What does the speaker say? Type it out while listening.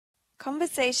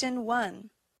Conversation 1.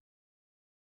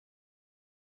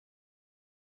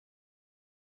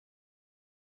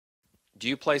 Do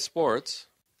you play sports?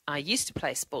 I used to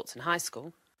play sports in high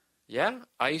school. Yeah,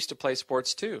 I used to play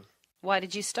sports too. Why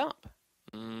did you stop?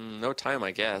 No time, I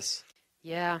guess.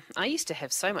 Yeah, I used to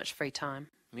have so much free time.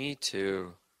 Me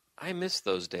too. I miss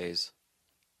those days.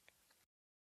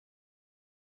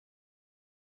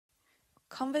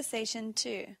 Conversation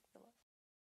 2.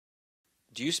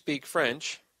 Do you speak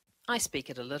French? I speak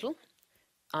it a little.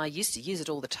 I used to use it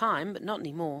all the time, but not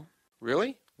anymore.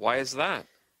 Really? Why is that?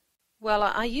 Well,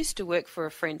 I used to work for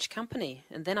a French company,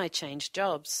 and then I changed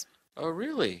jobs. Oh,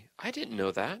 really? I didn't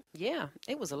know that. Yeah,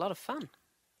 it was a lot of fun.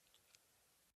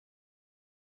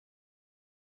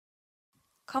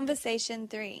 Conversation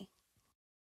 3.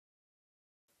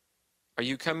 Are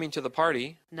you coming to the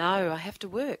party? No, I have to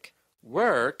work.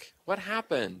 Work? What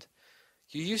happened?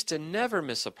 You used to never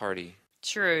miss a party.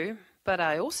 True, but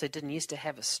I also didn't used to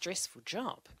have a stressful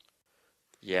job.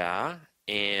 Yeah,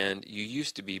 and you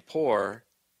used to be poor,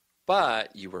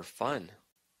 but you were fun.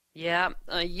 Yeah,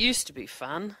 I used to be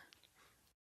fun.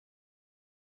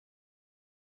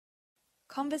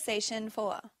 Conversation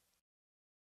 4.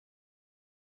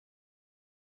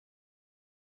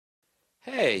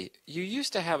 Hey, you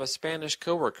used to have a Spanish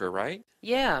coworker, right?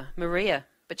 Yeah, Maria,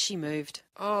 but she moved.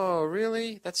 Oh,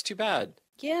 really? That's too bad.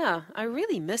 Yeah, I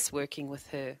really miss working with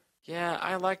her. Yeah,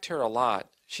 I liked her a lot.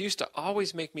 She used to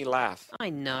always make me laugh.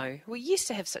 I know. We used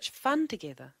to have such fun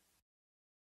together.